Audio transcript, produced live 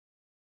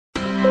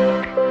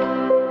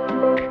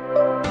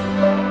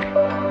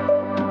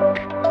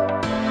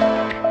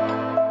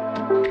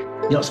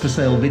Yachts for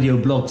Sale video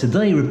blog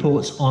today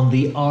reports on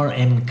the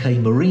RMK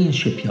Marine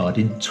shipyard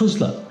in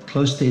Tuzla,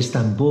 close to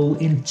Istanbul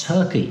in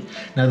Turkey.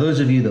 Now,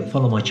 those of you that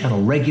follow my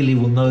channel regularly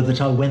will know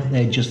that I went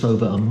there just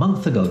over a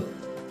month ago.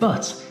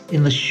 But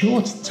in the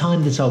short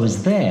time that I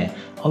was there,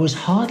 I was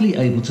hardly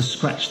able to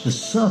scratch the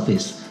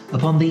surface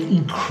upon the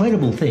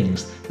incredible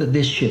things that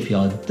this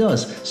shipyard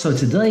does. So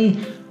today,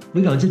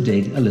 we're going to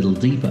dig a little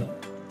deeper.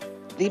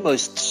 The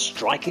most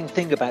striking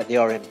thing about the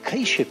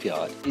RMK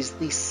shipyard is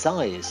the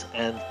size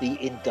and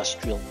the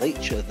industrial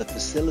nature of the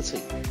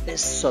facility. There's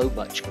so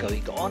much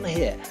going on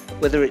here,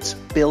 whether it's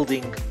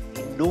building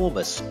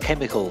enormous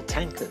chemical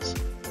tankers,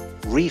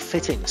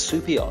 refitting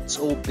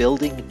superyachts, or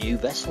building new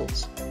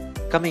vessels.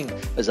 Coming,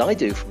 as I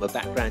do, from a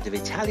background of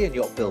Italian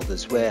yacht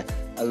builders where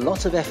a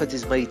lot of effort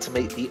is made to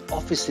make the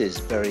offices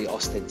very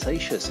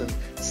ostentatious and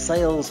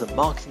sales and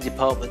marketing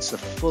departments are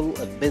full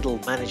of middle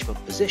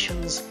management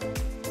positions,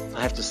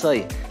 I have to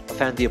say, I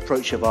found the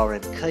approach of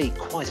RMK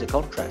quite a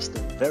contrast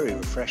and very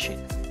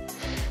refreshing.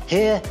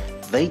 Here,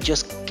 they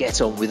just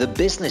get on with the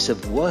business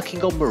of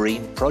working on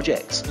marine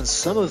projects, and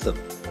some of them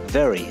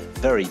very,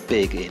 very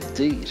big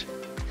indeed.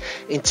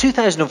 In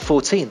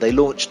 2014, they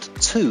launched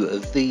 2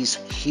 of these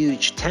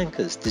huge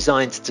tankers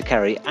designed to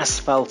carry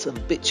asphalt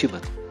and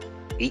bitumen,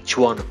 each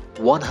one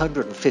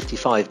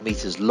 155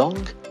 meters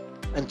long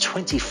and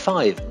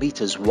 25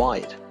 meters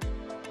wide.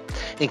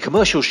 In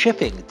commercial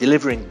shipping,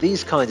 delivering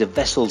these kind of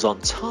vessels on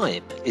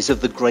time is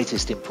of the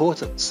greatest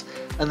importance,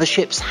 and the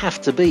ships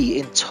have to be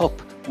in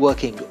top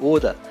working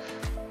order.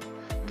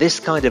 This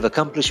kind of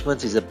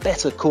accomplishment is a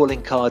better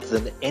calling card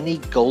than any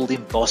gold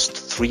embossed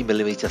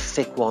 3mm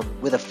thick one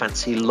with a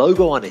fancy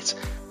logo on it.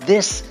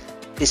 This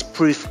is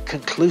proof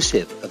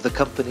conclusive of the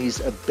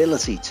company's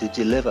ability to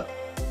deliver.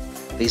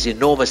 These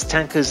enormous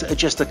tankers are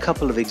just a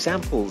couple of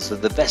examples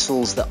of the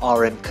vessels that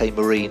RMK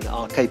Marine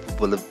are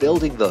capable of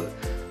building though.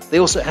 They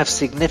also have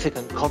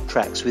significant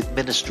contracts with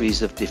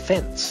ministries of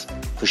defence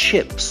for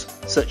ships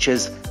such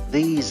as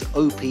these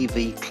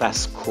OPV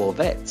class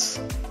corvettes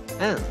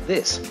and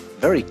this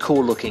very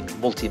cool looking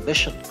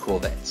multi-mission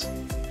corvette.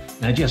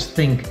 Now just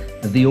think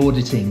of the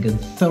auditing and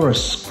thorough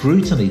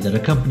scrutiny that a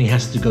company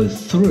has to go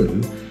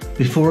through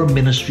before a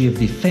Ministry of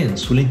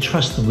Defence will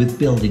entrust them with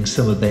building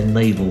some of their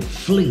naval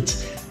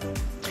fleet.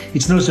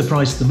 It's no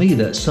surprise to me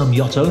that some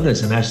yacht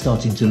owners are now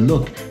starting to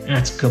look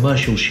at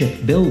commercial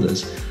ship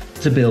builders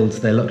to build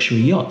their luxury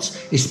yachts,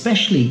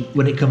 especially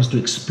when it comes to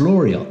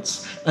explorer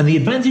yachts. And the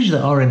advantage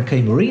that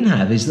RMK Marine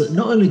have is that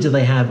not only do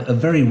they have a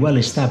very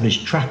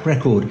well-established track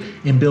record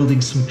in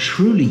building some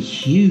truly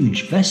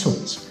huge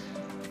vessels,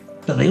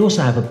 but they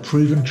also have a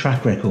proven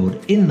track record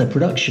in the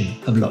production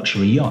of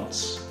luxury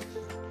yachts.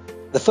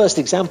 The first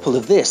example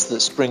of this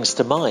that springs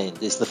to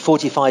mind is the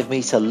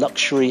 45-meter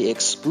luxury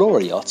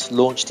explorer yacht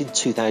launched in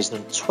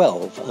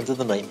 2012 under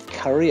the name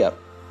Carrier.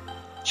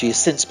 She has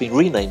since been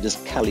renamed as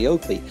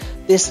Calliope.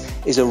 This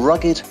is a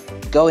rugged,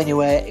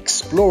 go-anywhere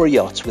explorer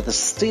yacht with a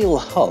steel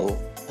hull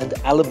and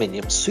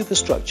aluminium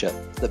superstructure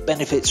that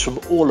benefits from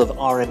all of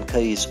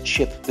RMK's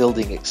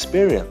shipbuilding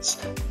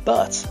experience,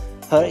 but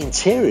her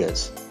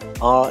interiors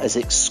are as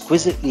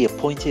exquisitely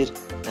appointed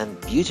and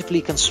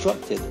beautifully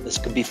constructed as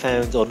can be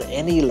found on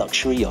any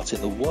luxury yacht in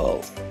the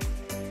world.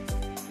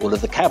 All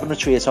of the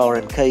cabinetry at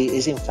RMK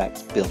is in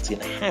fact built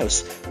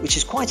in-house, which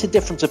is quite a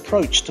different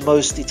approach to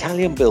most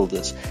Italian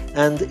builders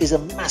and is a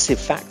massive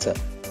factor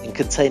in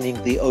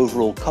containing the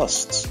overall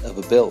costs of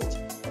a build.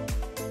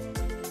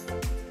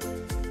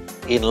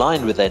 In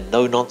line with their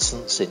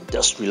no-nonsense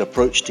industrial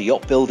approach to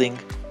yacht building,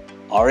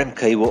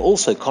 RMK were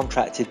also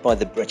contracted by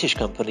the British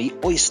company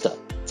Oyster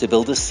to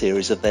build a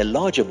series of their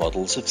larger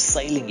models of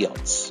sailing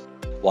yachts.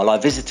 While I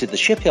visited the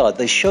shipyard,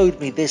 they showed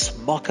me this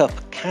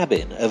mock-up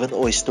cabin of an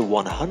Oyster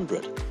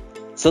 100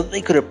 so that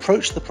they could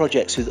approach the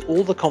projects with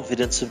all the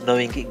confidence of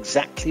knowing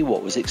exactly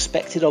what was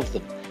expected of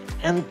them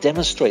and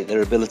demonstrate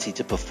their ability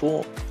to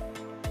perform.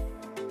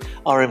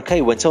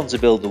 RMK went on to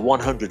build the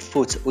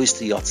 100-foot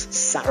Oyster yacht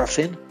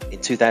Seraphim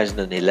in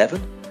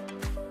 2011,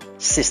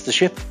 sister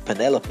ship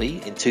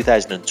Penelope in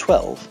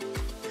 2012,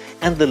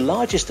 and the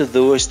largest of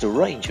the Oyster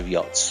range of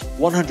yachts,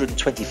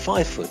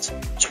 125-foot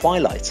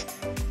Twilight,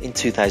 in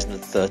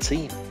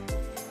 2013.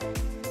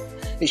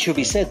 It should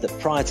be said that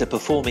prior to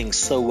performing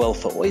so well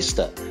for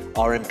Oyster,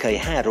 RMK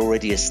had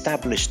already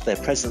established their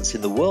presence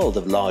in the world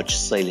of large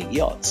sailing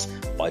yachts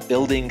by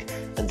building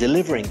and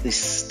delivering this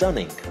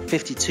stunning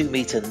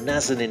 52-meter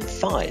Nazanin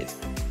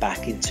 5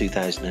 back in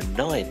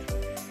 2009.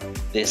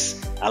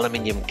 This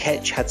aluminium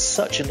ketch had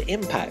such an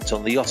impact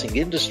on the yachting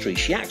industry,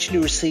 she actually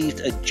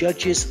received a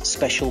Judge's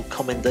Special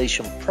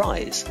Commendation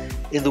Prize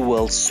in the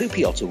World Super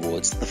Yacht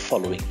Awards the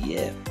following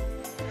year.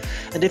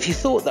 And if you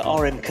thought that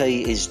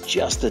RMK is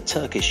just a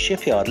Turkish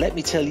shipyard, let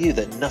me tell you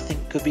that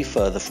nothing could be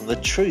further from the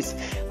truth.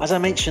 As I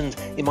mentioned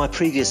in my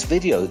previous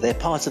video, they're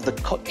part of the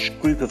Koç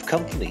group of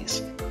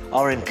companies.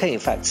 RMK in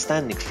fact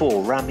standing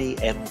for Rami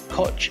M.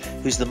 Koç,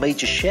 who's the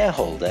major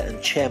shareholder and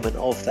chairman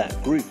of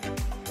that group.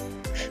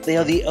 They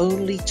are the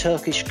only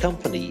Turkish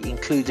company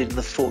included in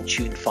the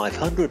Fortune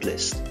 500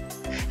 list,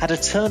 had a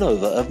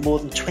turnover of more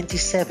than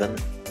 27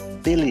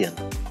 billion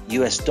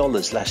US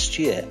dollars last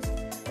year,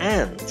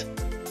 and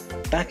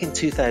back in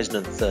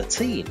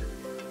 2013,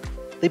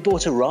 they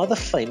bought a rather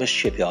famous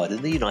shipyard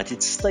in the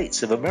United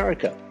States of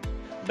America.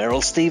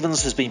 Merrill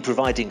Stevens has been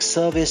providing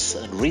service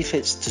and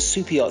refits to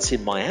superyachts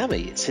in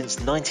Miami since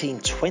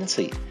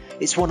 1920.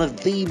 It's one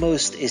of the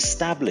most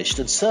established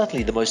and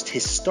certainly the most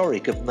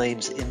historic of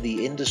names in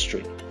the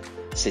industry.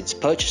 Since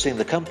purchasing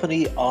the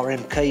company,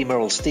 RMK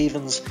Merrill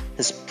Stevens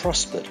has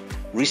prospered,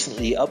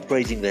 recently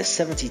upgrading their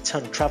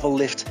 70-ton travel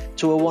lift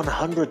to a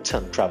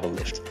 100-ton travel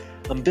lift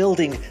and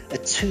building a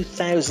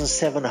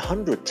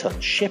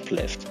 2,700-ton ship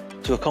lift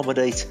to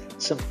accommodate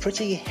some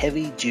pretty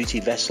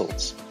heavy-duty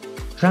vessels.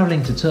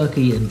 Travelling to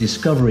Turkey and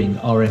discovering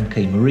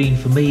RMK Marine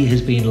for me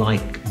has been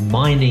like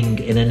mining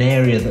in an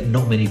area that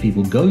not many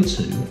people go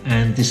to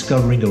and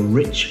discovering a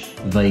rich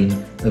vein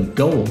of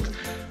gold.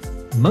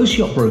 Most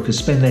yacht brokers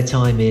spend their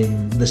time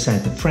in the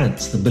south of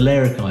France, the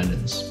Balearic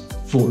Islands,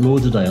 Fort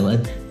Lauderdale,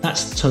 and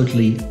that's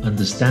totally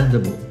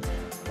understandable.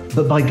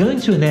 But by going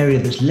to an area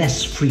that's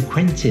less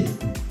frequented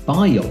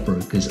by yacht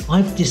brokers,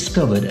 I've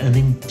discovered an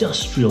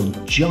industrial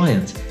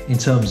giant in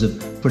terms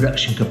of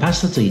production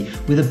capacity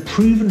with a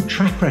proven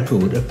track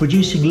record of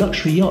producing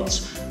luxury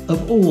yachts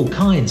of all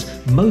kinds,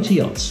 motor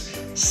yachts,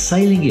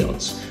 sailing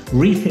yachts,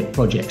 refit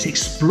projects,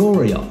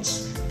 explorer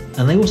yachts,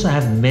 and they also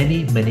have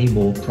many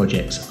more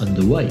projects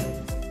underway.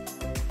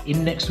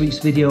 In next week's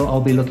video,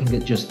 I'll be looking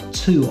at just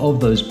 2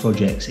 of those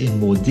projects in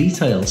more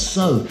detail,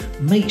 so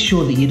make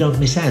sure that you don't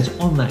miss out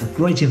on that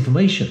great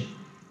information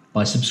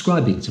by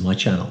subscribing to my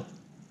channel.